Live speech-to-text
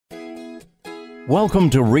Welcome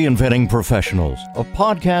to Reinventing Professionals, a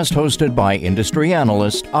podcast hosted by industry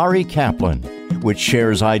analyst Ari Kaplan, which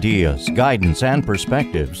shares ideas, guidance, and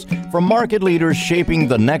perspectives from market leaders shaping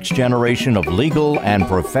the next generation of legal and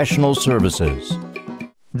professional services.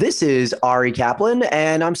 This is Ari Kaplan,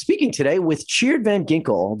 and I'm speaking today with Tjeerd van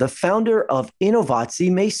Ginkel, the founder of Innovatie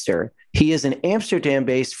Meester. He is an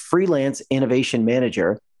Amsterdam-based freelance innovation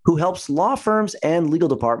manager who helps law firms and legal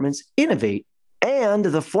departments innovate, and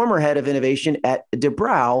the former head of innovation at De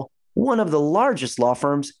Brauw, one of the largest law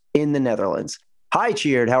firms in the Netherlands. Hi,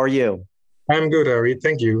 Tjeerd. How are you? I'm good, Ari.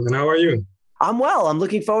 Thank you. And how are you? I'm well. I'm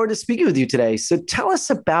looking forward to speaking with you today. So tell us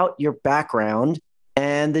about your background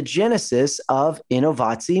and the genesis of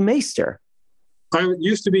Innovatie Meester. I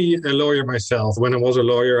used to be a lawyer myself. When I was a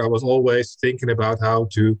lawyer, I was always thinking about how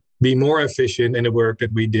to be more efficient in the work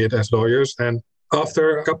that we did as lawyers. And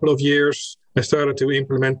after a couple of years, I started to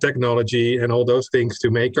implement technology and all those things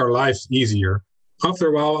to make our lives easier. After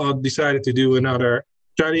a while, I decided to do another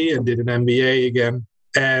study and did an MBA again.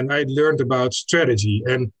 And I learned about strategy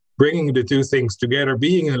and bringing the two things together,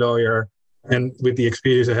 being a lawyer and with the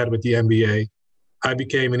experience I had with the MBA, I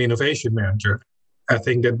became an innovation manager. I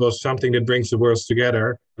think that was something that brings the worlds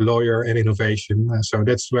together, lawyer and innovation. So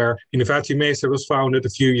that's where Innovatie Meester was founded a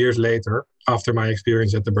few years later after my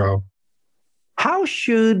experience at De Brauw. How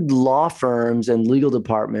should law firms and legal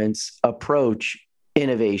departments approach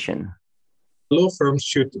innovation? Law firms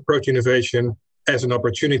should approach innovation as an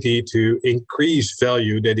opportunity to increase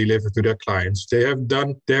value they deliver to their clients. They have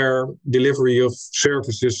done their delivery of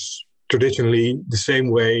services traditionally the same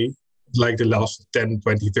way like the last 10,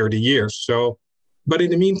 20, 30 years. But in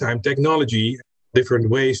the meantime, technology, different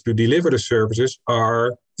ways to deliver the services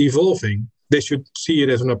are evolving. They should see it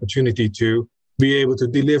as an opportunity to be able to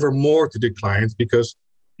deliver more to the client, because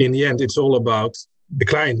in the end, it's all about the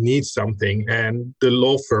client needs something and the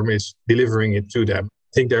law firm is delivering it to them.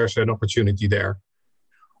 I think there's an opportunity there.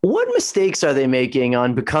 What mistakes are they making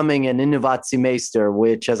on becoming an Innovatie Meester,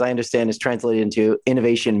 which, as I understand, is translated into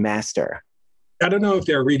Innovation Master? I don't know if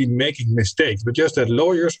they're really making mistakes, but just that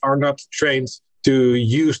lawyers are not trained to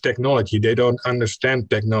use technology. They don't understand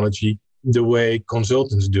technology the way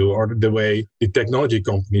consultants do or the way the technology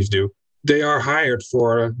companies do. They are hired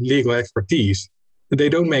for legal expertise. They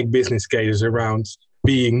don't make business cases around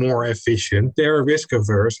being more efficient. They're risk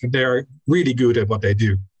averse and they're really good at what they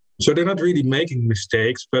do. So they're not really making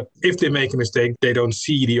mistakes, but if they make a mistake, they don't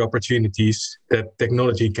see the opportunities that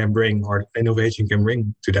technology can bring or innovation can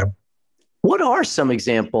bring to them. What are some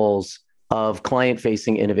examples of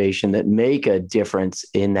client-facing innovation that make a difference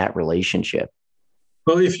in that relationship?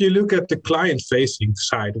 Well, if you look at the client-facing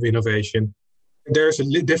side of innovation, there's a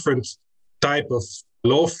different type of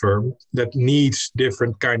law firm that needs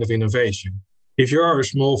different kind of innovation. If you are a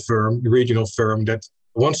small firm, a regional firm that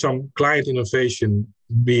wants some client innovation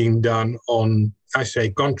being done on, I say,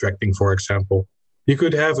 contracting, for example, you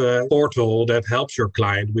could have a portal that helps your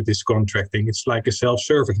client with this contracting. It's like a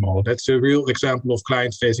self-service model. That's a real example of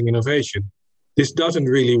client-facing innovation. This doesn't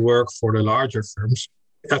really work for the larger firms.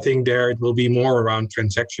 I think there it will be more around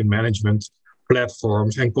transaction management,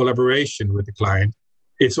 platforms, and collaboration with the client.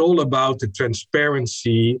 It's all about the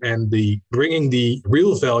transparency and the bringing the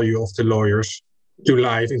real value of the lawyers to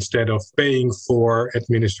life instead of paying for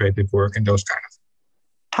administrative work and those kind of things.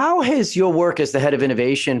 How has your work as the head of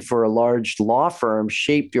innovation for a large law firm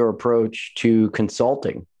shaped your approach to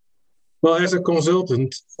consulting? Well, as a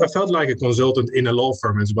consultant, I felt like a consultant in a law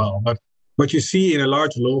firm as well. But what you see in a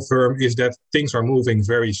large law firm is that things are moving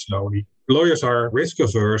very slowly. Lawyers are risk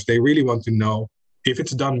averse. They really want to know if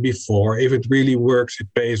it's done before, if it really works, it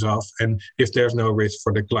pays off, and if there's no risk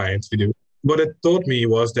for the client to do. What it taught me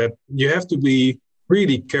was that you have to be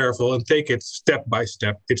really careful and take it step by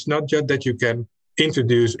step. It's not just that you can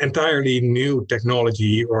introduce entirely new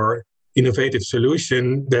technology or innovative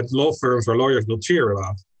solution that law firms or lawyers will cheer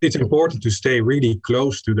about. It's important to stay really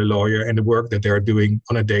close to the lawyer and the work that they're doing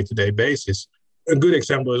on a day-to-day basis. A good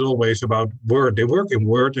example is always about Word. They work in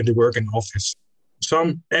Word and they work in Office.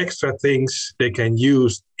 Some extra things they can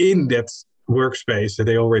use in that workspace that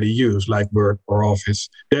they already use, like Word or Office.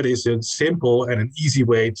 That is a simple and an easy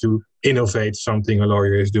way to innovate something a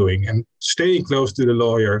lawyer is doing. And staying close to the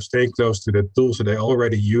lawyer, staying close to the tools that they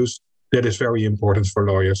already use, that is very important for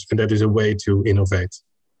lawyers. And that is a way to innovate.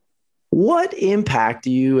 What impact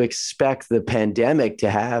do you expect the pandemic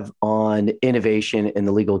to have on innovation in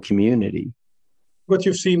the legal community? What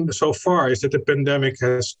you've seen so far is that the pandemic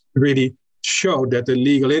has really showed that the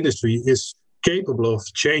legal industry is capable of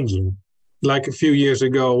changing. Like a few years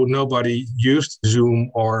ago, nobody used Zoom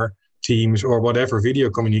or Teams or whatever video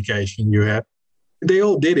communication you had. They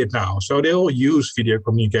all did it now. So they all use video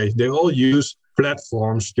communication. They all use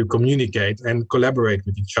platforms to communicate and collaborate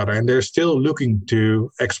with each other. And they're still looking to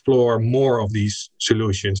explore more of these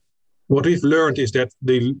solutions. What we've learned is that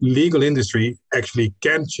the legal industry actually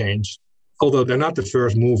can change, although they're not the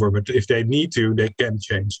first mover, but if they need to, they can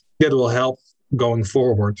change. That will help going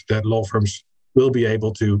forward, that law firms will be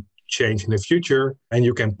able to change in the future, and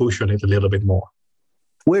you can push on it a little bit more.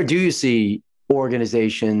 Where do you see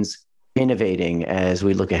organizations innovating as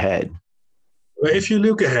we look ahead? If you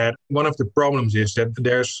look ahead, one of the problems is that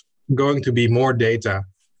there's going to be more data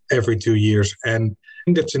every 2 years. And I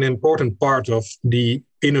think that's an important part of the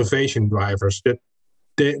innovation drivers, that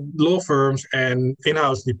the law firms and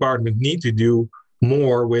in-house department need to do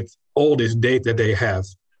more with all this data they have.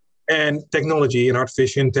 And technology and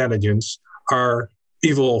artificial intelligence are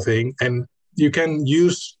evolving, and you can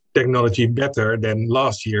use technology better than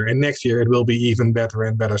last year. And next year, it will be even better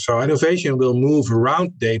and better. So innovation will move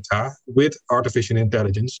around data with artificial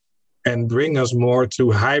intelligence and bring us more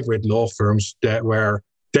to hybrid law firms where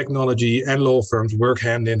technology and law firms work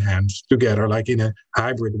hand in hand together, like in a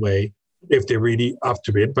hybrid way, if they're really up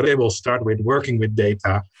to it. But they will start with working with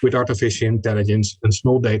data, with artificial intelligence and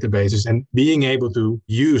small databases, and being able to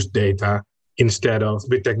use data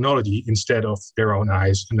with technology instead of their own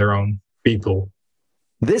eyes and their own people.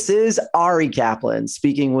 This is Ari Kaplan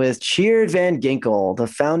speaking with Tjeerd van Ginkel, the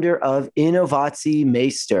founder of Innovatie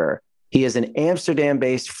Meester. He is an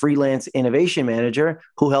Amsterdam-based freelance innovation manager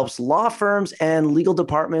who helps law firms and legal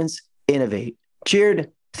departments innovate.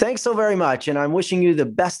 Tjeerd, thanks so very much, and I'm wishing you the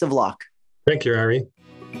best of luck. Thank you, Ari.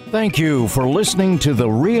 Thank you for listening to the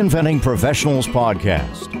Reinventing Professionals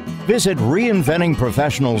podcast. Visit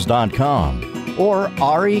reinventingprofessionals.com or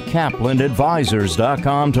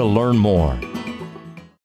arikaplanadvisors.com to learn more.